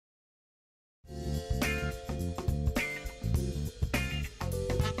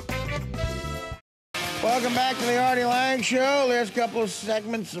Welcome back to the Artie Lange Show. Last couple of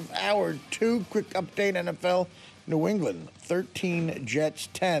segments of hour 2. Quick update, NFL. New England, 13, Jets,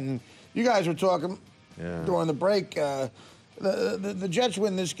 10. You guys were talking during the break. The Jets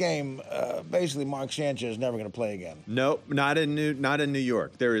win this game. Basically, Mark Sanchez is never going to play again. Nope, not in New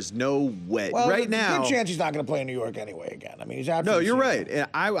York. There is no way. Well, right now, good chance he's not going to play in New York anyway again. I mean, he's out. No, you're right. And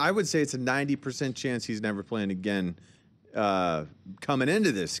I would say it's a 90% chance he's never playing again coming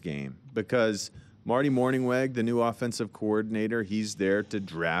into this game because Marty Mornhinweg, the new offensive coordinator, he's there to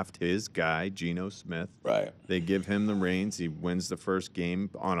draft his guy, Geno Smith. Right. They give him the reins. He wins the first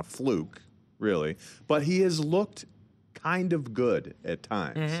game on a fluke, really. But he has looked kind of good at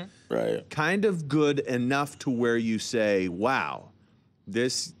times. Mm-hmm. Right. Kind of good enough to where you say, wow,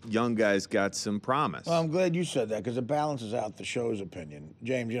 this young guy's got some promise. Well, I'm glad you said that because it balances out the show's opinion.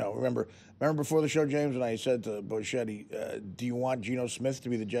 James, remember before the show, James, when I said to Boschetti, do you want Geno Smith to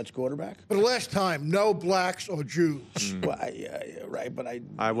be the Jets quarterback? For the last time, no blacks or Jews. Well, yeah, right, but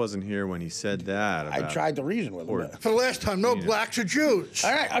I wasn't here when he said that. I tried to reason with him. For the last time, no blacks or Jews.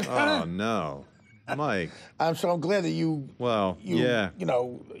 All right. Oh, no. Mike. I'm glad that you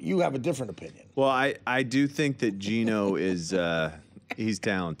have a different opinion. Well, I do think that Geno is he's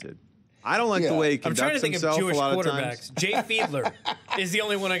talented. I don't like the way he conducts himself a lot of times. I'm trying to think of Jewish quarterbacks. Jay Fiedler is the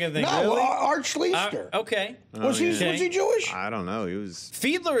only one I can think of. No, Art Schleister. Okay. Was he Jewish? I don't know. He was.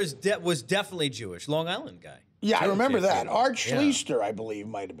 Fiedler was definitely Jewish. Long Island guy. Yeah, I remember that. Art Schleister, I believe,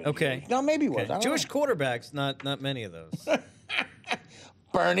 might have been. Okay. Jewish. No, maybe he was. Jewish quarterbacks, not many of those.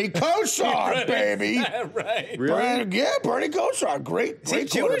 Bernie Kosar, baby. Right. Really? Bernie Kosar. Great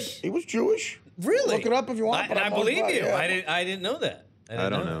Jewish? He was Jewish. Really? Look it up if you want. I believe you. Yeah. I didn't know that. I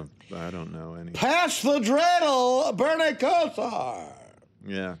don't know. I don't know any. Pass the dreidel, Bernie Kosar.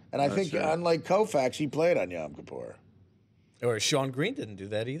 Yeah. And I think, unlike Koufax, he played on Yom Kippur. Or Sean Green didn't do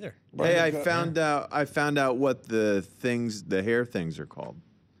that either. Hey, I found out what the hair things are called.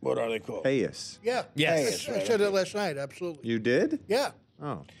 What are they called? Payas. Yeah. Yes. I said it last night, absolutely. You did? Yeah.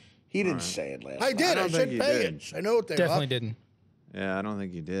 Oh. He didn't say it last night. I did. I said think he payans. I know what they Definitely are. didn't. Yeah, I don't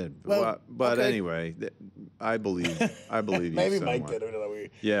think you did. Well, but okay. Anyway, I believe you. Maybe somewhat. Mike did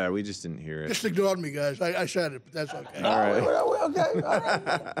it. Yeah, we just didn't hear it. Just ignored me, guys. I said it, but that's okay. All right. Okay. All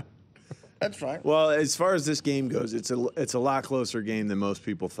right. That's fine. Well, as far as this game goes, it's a lot closer game than most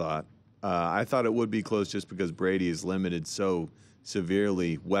people thought. I thought it would be close just because Brady is limited so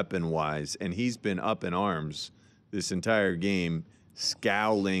severely weapon-wise, and he's been up in arms this entire game,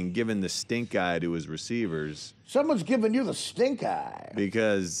 scowling, giving the stink eye to his receivers. Someone's giving you the stink eye.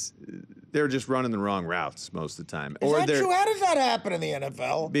 Because they're just running the wrong routes most of the time. Is that true? How does that happen in the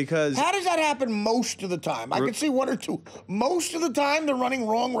NFL? Because how does that happen most of the time? I can see one or two. Most of the time, they're running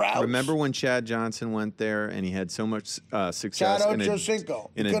wrong routes. Remember when Chad Johnson went there and he had so much success Chad in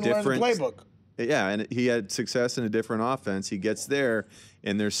a different playbook? Yeah, and he had success in a different offense. He gets there,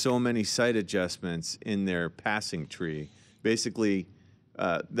 and there's so many site adjustments in their passing tree. Basically,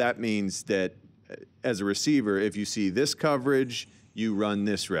 that means that as a receiver, if you see this coverage, you run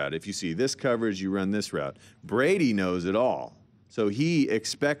this route. If you see this coverage, you run this route. Brady knows it all. So he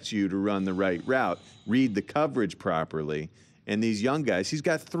expects you to run the right route, read the coverage properly. And these young guys, he's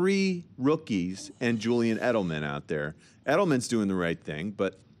got 3 rookies and Julian Edelman out there. Edelman's doing the right thing,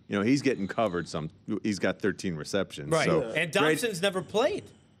 but he's getting covered he's got 13 receptions. Right. So and Dobson's never played.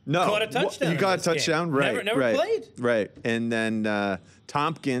 No. Caught a touchdown. You got a touchdown, game. right. Never right, played. Right. And then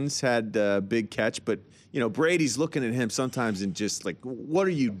Tompkins had a big catch, but Brady's looking at him sometimes and just like, what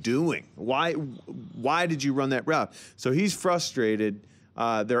are you doing? Why did you run that route? So he's frustrated.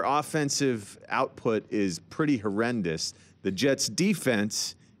 Their offensive output is pretty horrendous. The Jets'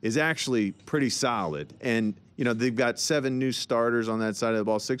 defense is actually pretty solid. And, they've got 7 new starters on that side of the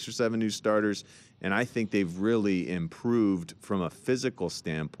ball, 6 or 7 new starters. And I think they've really improved from a physical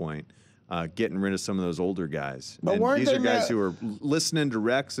standpoint, getting rid of some of those older guys. But and weren't these they are guys who are listening to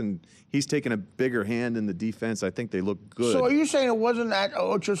Rex, and he's taking a bigger hand in the defense. I think they look good. So are you saying it wasn't that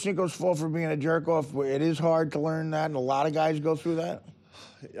Ochocinco's fault for being a jerk-off? It is hard to learn that, and a lot of guys go through that?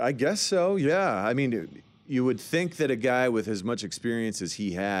 I guess so, yeah. I mean, you would think that a guy with as much experience as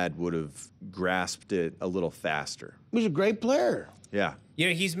he had would have grasped it a little faster. He's a great player. Yeah.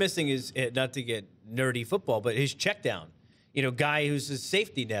 He's missing his, not to get nerdy football, but his check down. Guy who's his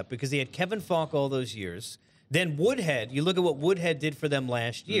safety net because he had Kevin Falk all those years. Then Woodhead, you look at what Woodhead did for them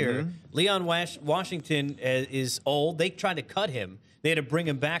last year. Leon Washington is old. They tried to cut him. They had to bring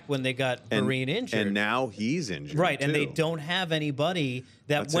him back when they got Vereen injured. And now he's injured. Right, too. And they don't have anybody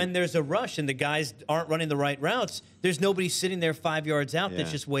that when there's a rush and the guys aren't running the right routes, there's nobody sitting there 5 yards out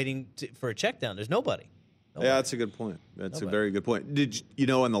that's just waiting for a check down. There's nobody. Yeah, that's a good point. That's a very good point. Did you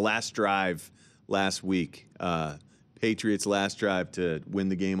know in the last drive last week. Patriots' last drive to win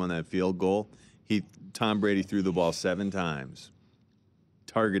the game on that field goal. Tom Brady threw the ball 7 times,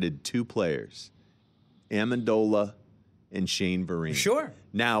 targeted 2 players, Amendola and Shane Vereen. Sure.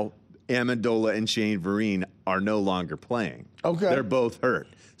 Now, Amendola and Shane Vereen are no longer playing. Okay. They're both hurt.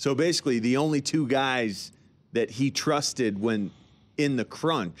 So basically, the only 2 guys that he trusted when in the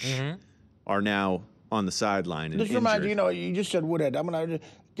crunch are now on the sideline and Just injured. remind you, you just said Woodhead. I'm gonna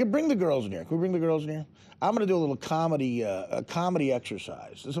bring the girls in here. Can we bring the girls in here? I'm gonna do a little comedy, a comedy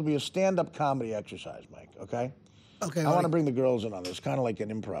exercise. This will be a stand-up comedy exercise, Mike. Okay. Okay. I want to bring the girls in on this, kind of like an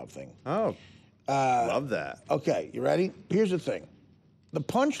improv thing. Oh, love that. Okay, you ready? Here's the thing. The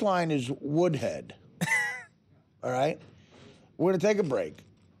punchline is Woodhead. All right? We're going to take a break.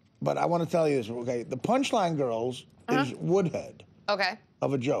 But I want to tell you this, okay? The punchline, girls, is Woodhead Okay.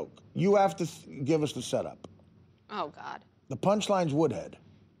 of a joke. You have to give us the setup. Oh, God. The punchline's Woodhead.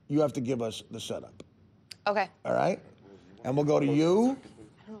 You have to give us the setup. Okay. All right? And we'll go to you,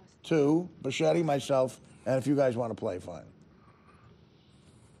 to Bichetti, myself, and if you guys want to play, fine.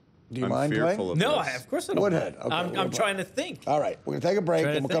 Do you I'm mind fearful playing? of No, this. of course I don't. Woodhead. mind. Okay, I'm trying to think. All right, we're gonna take a break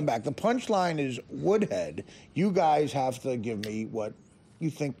Trying to and we'll come think. back. The punchline is Woodhead. You guys have to give me what you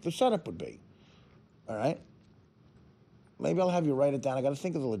think the setup would be. All right? Maybe I'll have you write it down. I got to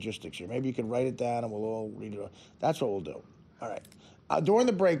think of the logistics here. Maybe you can write it down and we'll all read it. That's what we'll do. All right. During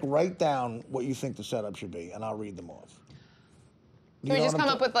the break, write down what you think the setup should be, and I'll read them off. Do Can we you know just what I'm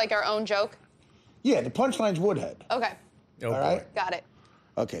come up with like our own joke? Yeah, the punchline's Woodhead. Okay. Oh, All boy. right? Got it.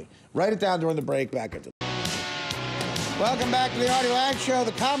 Okay. Write it down during the break. Back at the. Welcome back to the Artie Lange Show,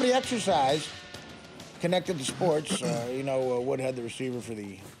 the comedy exercise connected to sports. Woodhead, the receiver for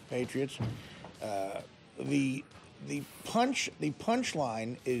the Patriots. The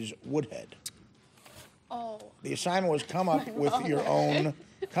punchline is Woodhead. Oh. The assignment was come up with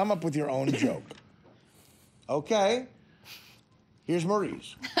your own joke. Okay. Here's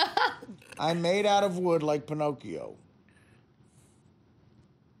Marie's. I'm made out of wood like Pinocchio.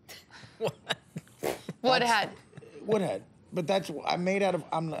 Woodhead. Woodhead. But I'm made out of,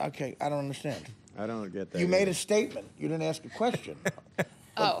 okay, I don't understand. I don't get that. You made either. a statement. You didn't ask a question.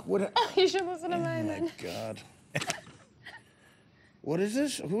 Oh. Woodhead. You should listen to Oh mine my then. God. What is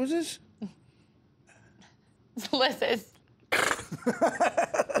this? Who is this? Liz is. Is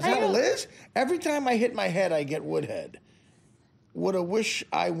that Liz? Every time I hit my head, I get Woodhead. Woulda wish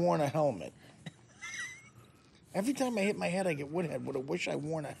I worn a helmet. Every time I hit my head, I get Woodhead. Woulda wish I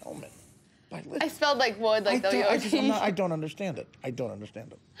worn a helmet. By Liz. I spelled like wood, like I don't understand it. I don't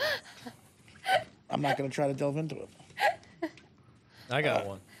understand it. I'm not going to try to delve into it. I got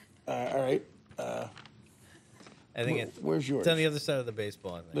one. All right. I think it's Where's yours? It's on the other side of the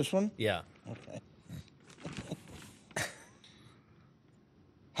baseball. I think. This one? Yeah. Okay.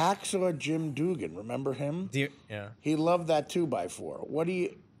 Hacksaw Jim Dugan, remember him? Yeah. He loved that 2x4. What do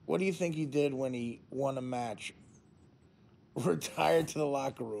you think he did when he won a match? Retired to the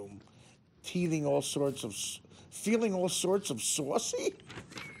locker room, feeling all sorts of saucy.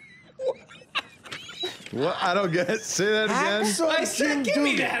 What? I don't get it. Say that again. Hacksaw I Jim said, give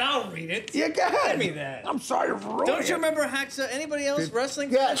me Dugan. that. I'll read it. Yeah, go ahead. Give me that. I'm sorry for ruining Don't you it. remember Hacksaw? Anybody else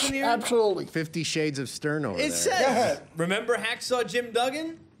wrestling fans Yes, in here? absolutely. 50 Shades of Stern over there. It says, ahead. remember Hacksaw Jim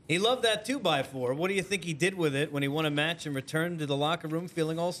Duggan? He loved that 2x4. What do you think he did with it when he won a match and returned to the locker room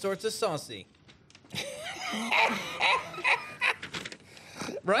feeling all sorts of saucy?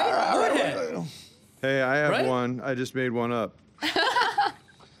 Right? Woodhead. Hey, I have Right? one. I just made one up.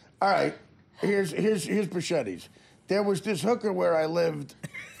 All right, here's Bichetti's. There was this hooker where I lived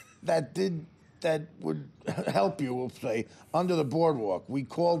that would help you, we'll say, under the boardwalk. We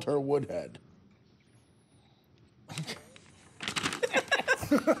called her Woodhead.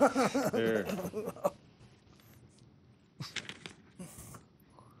 Here.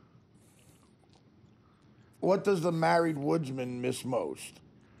 What does the married woodsman miss most?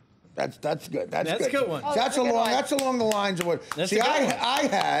 That's good. That's That's good. a good one. Oh, That's that's a good one. That's along the lines of what. That's See, a good one. I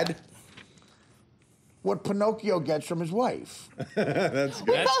had what Pinocchio gets from his wife. That's We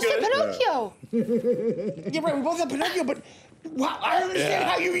good. both said good. Pinocchio. Yeah, right. We both have Pinocchio, but I don't understand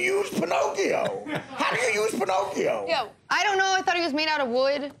how you use Pinocchio. How do you use Pinocchio? Yo, I don't know. I thought he was made out of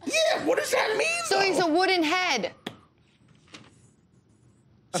wood. Yeah, what does that mean? So he's a wooden head.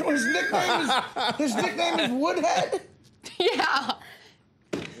 So his nickname is Woodhead. Yeah.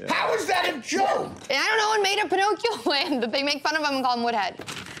 How is that a joke? And I don't know in made-up Pinocchio land that they make fun of him and call him Woodhead.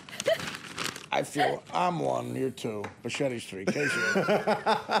 I feel I'm one, you're two, Bichetti's three. Casey.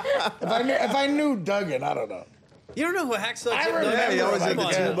 If I knew Duggan, I don't know. You don't know who Hacksaw I Jim remember. Yeah, he always had the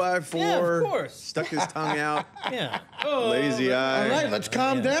Yeah. 2x4. Yeah, of course. Stuck his tongue out. Yeah. Lazy eye. All right, let's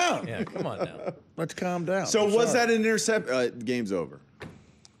calm down. Yeah, come on now. Let's calm down. So I'm was sorry. that an intercept? Game's over.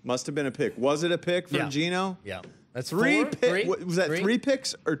 Must have been a pick. Was it a pick from Yeah. Gino? Yeah. That's Three four? picks. Three? Was that Three? 3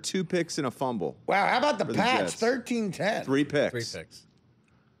 picks or 2 picks and a fumble? Wow, how about the For the Pats? Jets. 13-10. 3 picks. 3 picks.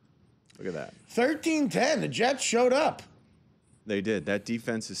 Look at that. 13-10. The Jets showed up. They did. That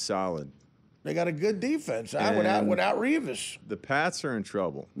defense is solid. They got a good defense And- without Revis. The Pats are in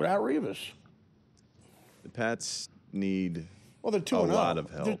trouble. Without Revis. The Pats need Well, they're 2-0. a lot of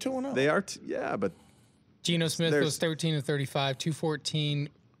help. They're 2-0. They are, yeah, but Geno Smith There's- was 13 of 35, 214,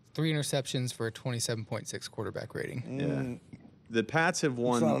 3 interceptions for a 27.6 quarterback rating. yeah. The Pats have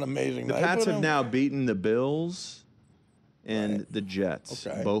won. not an amazing The night, Pats but, have now beaten the Bills and the Jets,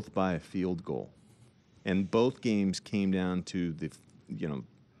 Okay. both by a field goal, and both games came down to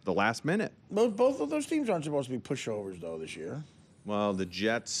the last minute. Both of those teams aren't supposed to be pushovers, though, this year. Well, the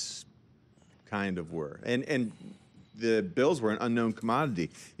Jets kind of were, and the Bills were an unknown commodity.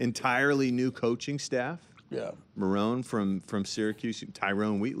 Entirely new coaching staff. Yeah. Marone from Syracuse,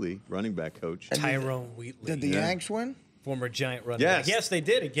 Tyrone Wheatley, running back coach. Tyrone Wheatley. Did the Yanks win? Former Giant running Yes. back. Yes, they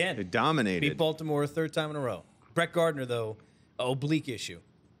did again. They dominated. Beat Baltimore a 3rd time in a row. Brett Gardner, though, oblique issue.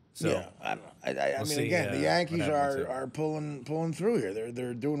 So Yeah, I don't know. I mean, see, again, the Yankees what happens are pulling through here.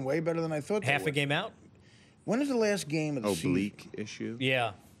 They're doing way better than I thought. half they a would. game out? When is the last game of the season? Oblique issue.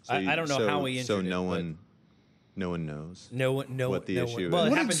 Yeah. So I don't know how he injured So it, no but one knows. No, what the issue is. Well, it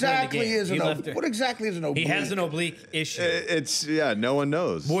What happened exactly during the game. is He an left it- what exactly is an oblique? He has an oblique issue. It's no one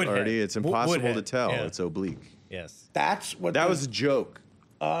knows. Woodhead. Artie. It's impossible to Woodhead, tell. yeah. It's oblique. Yes. That's what. That was a joke.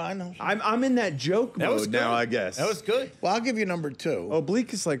 I know. I'm in that joke That was mode good. now. I guess That was good. Well, I'll give you number 2.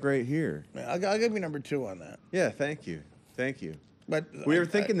 Oblique is like right here. I'll give you number 2 on that. Yeah. Thank you. But We were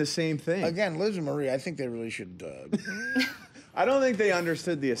thinking the same thing. Again, Liz and Marie, I think they really should. I don't think they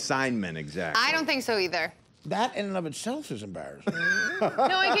understood the assignment exactly. I don't think so either. That in and of itself is embarrassing. No,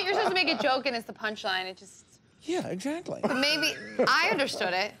 I get you're supposed to make a joke and it's the punchline. It just Yeah, exactly. but maybe I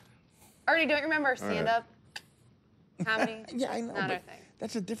understood it. Artie, don't you remember stand-up comedy? Yeah, I know. Not our But thing.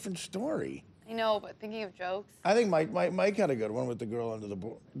 that's a different story. I know, but thinking of jokes. I think Mike had a good one with the girl under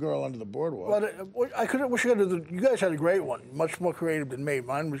the boardwalk. But I could wish you guys had a great one, much more creative than me.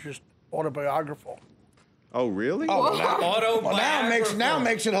 Mine was just autobiographical. Oh really? Well, now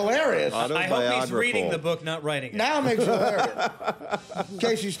makes it hilarious. I hope he's reading Autobiographical. the book, not writing it. Now it makes it hilarious.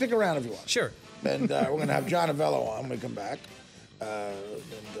 Casey, stick around if you want. Sure. And we're going to have John Avello on when we come back.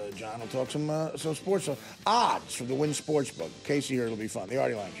 John will talk some sports odds from the Wynn Sportsbook. Casey here, it'll be fun. The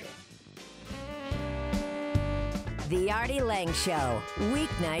Artie Lange Show. The Artie Lange Show,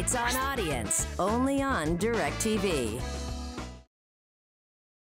 weeknights on Audience, only on DirecTV.